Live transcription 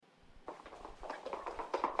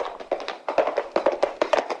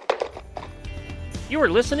You are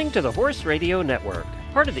listening to the Horse Radio Network,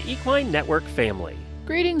 part of the Equine Network family.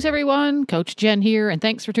 Greetings, everyone. Coach Jen here, and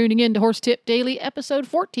thanks for tuning in to Horse Tip Daily, episode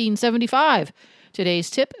 1475. Today's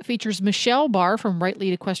tip features Michelle Barr from Right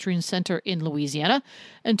Lead Equestrian Center in Louisiana,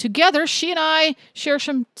 and together she and I share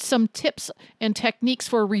some tips and techniques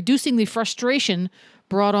for reducing the frustration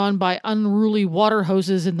brought on by unruly water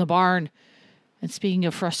hoses in the barn. And speaking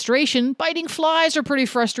of frustration, biting flies are pretty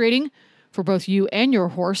frustrating for both you and your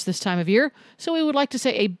horse this time of year, so we would like to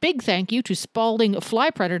say a big thank you to Spalding Fly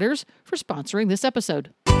Predators for sponsoring this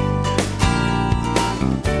episode. I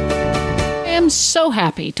am so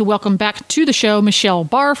happy to welcome back to the show Michelle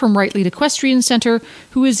Barr from Right Lead Equestrian Center,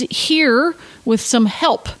 who is here with some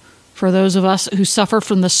help for those of us who suffer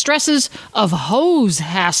from the stresses of hose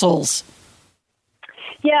hassles.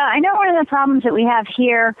 Yeah, I know one of the problems that we have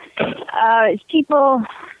here is people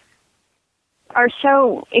are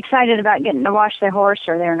so excited about getting to wash their horse,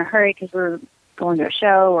 or they're in a hurry because we're going to a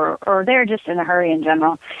show, or they're just in a hurry in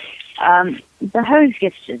general. The hose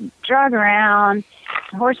gets just drug around,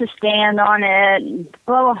 the horses stand on it, and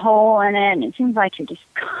blow a hole in it, and it seems like you're just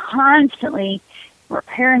constantly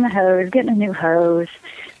repairing the hose, getting a new hose.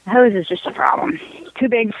 The hose is just a problem. Too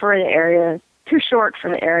big for the area, too short for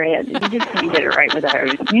the area. You just can't get it right with the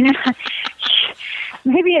hose. You know,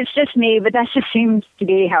 maybe it's just me, but that just seems to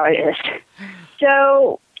be how it is.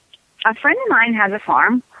 So a friend of mine has a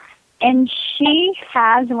farm, and she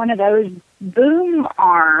has one of those boom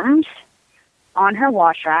arms on her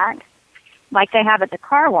wash rack, like they have at the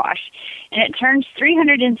car wash, and it turns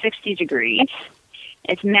 360 degrees.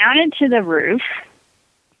 It's mounted to the roof,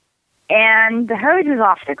 and the hose is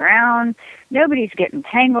off the ground. Nobody's getting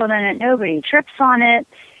tangled in it. Nobody trips on it.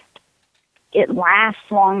 It lasts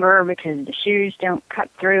longer because the shoes don't cut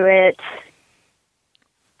through it.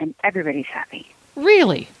 And everybody's happy.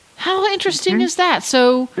 Really? How interesting is that?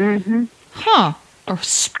 So, Or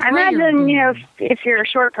spray I imagine, you know, if you're a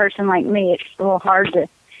short person like me, it's a little hard to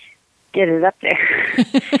get it up there. You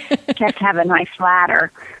have to have a nice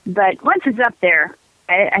ladder. But once it's up there,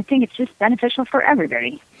 I think it's just beneficial for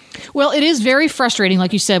everybody. Well, it is very frustrating,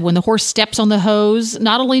 like you said, when the horse steps on the hose.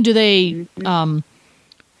 Not only do they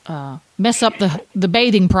mess up the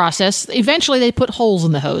bathing process, eventually they put holes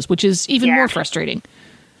in the hose, which is even more frustrating.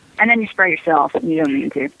 And then you spray yourself, and you don't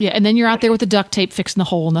need to. Yeah, and then you're out there with the duct tape fixing the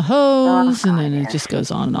hole in the hose, and then it just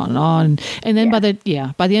goes on and on and on. And then by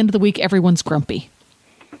the end of the week, everyone's grumpy.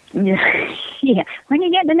 Yeah. When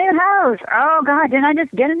you get the new hose. Oh, God, didn't I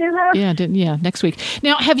just get a new hose? Yeah, next week.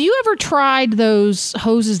 Now, have you ever tried those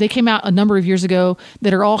hoses? They came out a number of years ago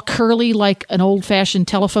that are all curly like an old-fashioned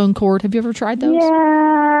telephone cord. Have you ever tried those?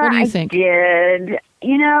 Yeah, what do you think? I did.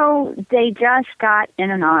 You know, they just got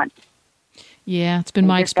in a knot. Yeah, it's been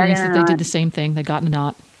my experience that they did the same thing. They got in a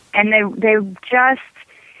knot. And they just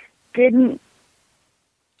didn't,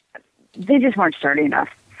 they just weren't sturdy enough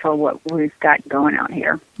for what we've got going out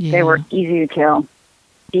here. Yeah. They were easy to kill.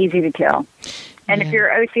 And if you're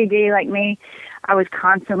OCD like me, I was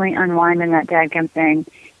constantly unwinding that dadgum thing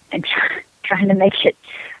and trying to make it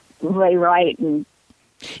lay right. And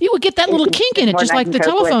you would get that little kink in it, just like the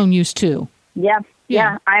telephone used to. Yeah.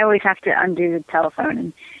 I always have to undo the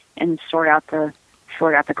telephone and sort out the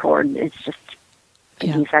cord. It's just a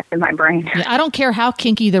defect in my brain. Yeah, I don't care how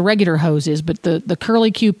kinky the regular hose is, but the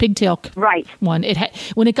curly Q pigtail one,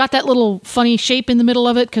 when it got that little funny shape in the middle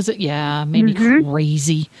of it, because it made me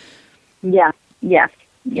crazy. Yeah. The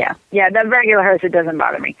regular hose, it doesn't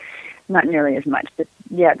bother me, not nearly as much. But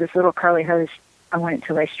this little curly hose, I want it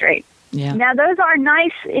to lay straight. Yeah. Now those are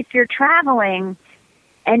nice if you're traveling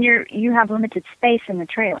and you have limited space in the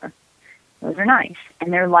trailer. Those are nice,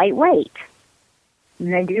 and they're lightweight,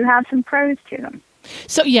 and they do have some pros to them.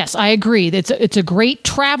 So, yes, I agree. It's a great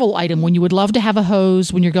travel item when you would love to have a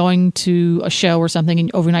hose when you're going to a show or something and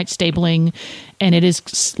overnight stabling, and it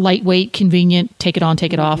is lightweight, convenient, take it on,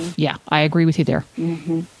 take it off. Yeah, I agree with you there.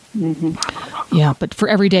 Yeah, but for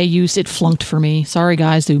everyday use, it flunked for me. Sorry,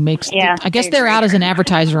 guys, who makes... I guess they're out as an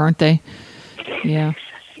advertiser, aren't they? Yeah.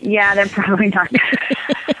 Yeah, they're probably not.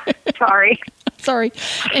 Sorry.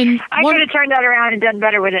 And I could have turned that around and done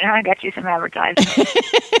better with it. I got you some advertising.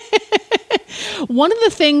 One of the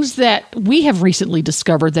things that we have recently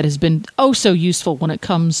discovered that has been so useful when it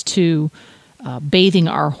comes to bathing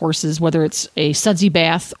our horses, whether it's a sudsy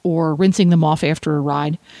bath or rinsing them off after a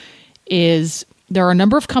ride, is there are a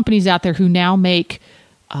number of companies out there who now make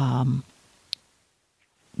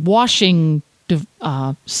washing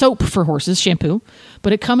soap for horses, shampoo,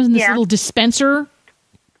 but it comes in this little dispenser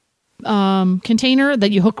container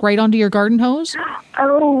that you hook right onto your garden hose.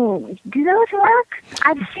 Oh, do those work?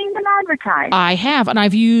 I've seen them advertised. I have, and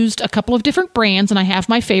I've used a couple of different brands, and I have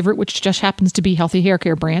my favorite, which just happens to be Healthy Hair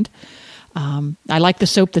Care brand. I like the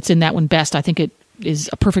soap that's in that one best. I think it is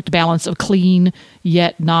a perfect balance of clean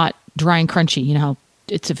yet not dry and crunchy. You know how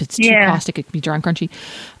if it's too caustic, it can be dry and crunchy.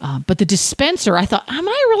 But the dispenser, I thought, am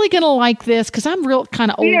I really going to like this? Because I'm real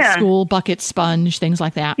kind of old school, bucket, sponge, things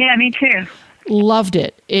like that. Yeah, me too. Loved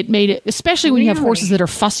it. It made it, especially when you have horses that are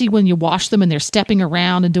fussy when you wash them and they're stepping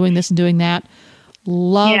around and doing this and doing that.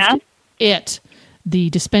 Loved it. The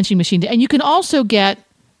dispensing machine. And you can also get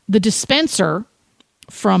the dispenser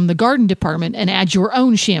from the garden department and add your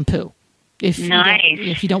own shampoo. If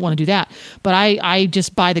you don't want to do that. But I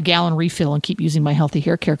just buy the gallon refill and keep using my Healthy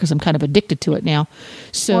Hair Care because I'm kind of addicted to it now.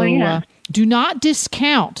 So do not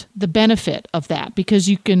discount the benefit of that, because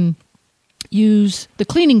you can use the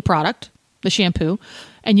cleaning product, the shampoo,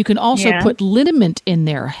 and you can also put liniment in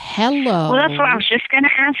there. Hello. Well, that's what I was just going to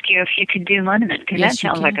ask you, if you could do liniment, because that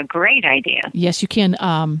sounds like a great idea. Yes, you can.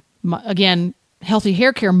 Again, Healthy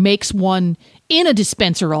Hair Care makes one in a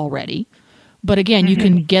dispenser already. But again, you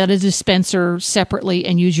can get a dispenser separately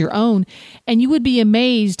and use your own. And you would be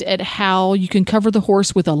amazed at how you can cover the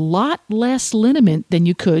horse with a lot less liniment than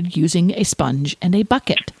you could using a sponge and a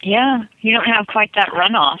bucket. Yeah, you don't have quite that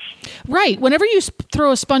runoff. Right. Whenever you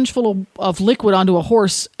throw a sponge full of liquid onto a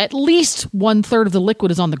horse, at least 1/3 of the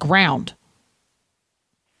liquid is on the ground.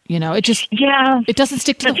 You know, it just it doesn't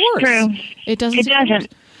stick to the horse. True. It doesn't. It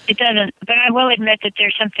doesn't. But I will admit that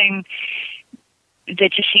there's something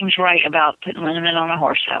that just seems right about putting liniment on a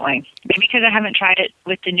horse that way. Maybe because I haven't tried it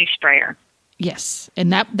with the new sprayer. Yes,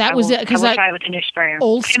 and that was it. Because I will try it with the new sprayer.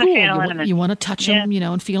 Old school, you want to touch them,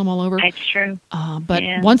 and feel them all over. That's true. But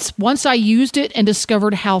once I used it and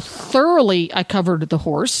discovered how thoroughly I covered the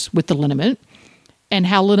horse with the liniment, and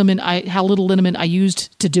how little liniment I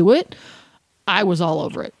used to do it, I was all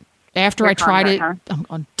over it. After I tried it, I'm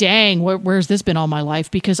going, dang, where's this been all my life?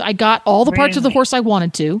 Because I got all the parts of the horse I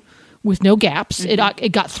wanted to, with no gaps. It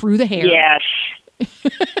got through the hair. Yes.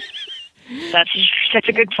 That's such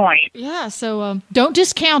a good point. Yeah, so don't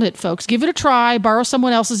discount it, folks. Give it a try. Borrow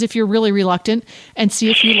someone else's if you're really reluctant, and see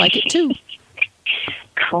if you like it too.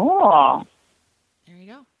 Cool. There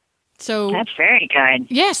you go. So that's very good.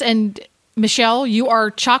 Yes, and Michelle, you are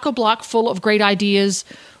chock-a-block full of great ideas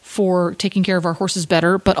for taking care of our horses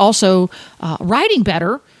better, but also riding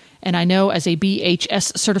better. And I know as a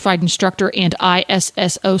BHS certified instructor and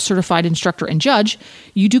ISSO certified instructor and judge,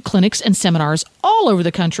 you do clinics and seminars all over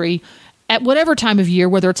the country at whatever time of year,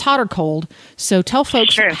 whether it's hot or cold. So tell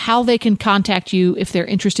folks how they can contact you if they're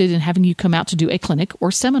interested in having you come out to do a clinic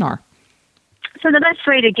or seminar. So the best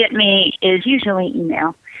way to get me is usually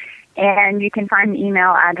email. And you can find the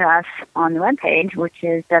email address on the webpage, which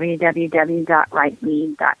is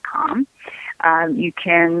www.rightlead.com. You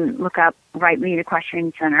can look up Right Lead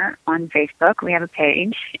Equestrian Center on Facebook. We have a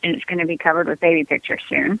page, and it's going to be covered with baby pictures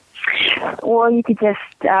soon. Or you could just,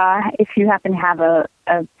 if you happen to have a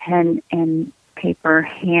pen and paper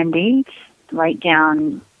handy, write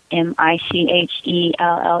down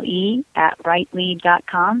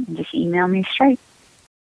MICHELLE@rightlead.com and just email me straight.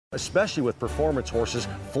 Especially with performance horses,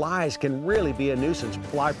 flies can really be a nuisance.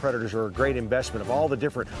 Fly predators are a great investment. Of all the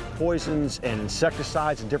different poisons and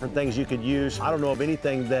insecticides and different things you could use, I don't know of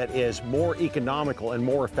anything that is more economical and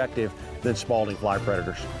more effective than Spalding fly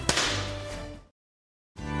predators.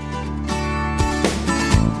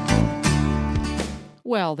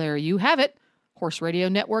 Well, there you have it. Horse Radio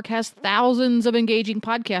Network has thousands of engaging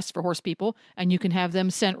podcasts for horse people, and you can have them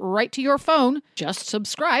sent right to your phone. Just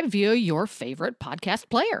subscribe via your favorite podcast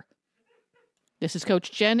player. This is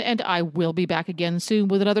Coach Jen, and I will be back again soon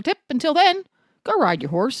with another tip. Until then, go ride your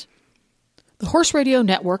horse. The Horse Radio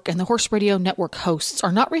Network and the Horse Radio Network hosts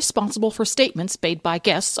are not responsible for statements made by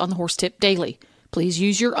guests on the Horse Tip Daily. Please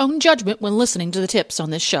use your own judgment when listening to the tips on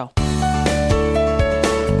this show.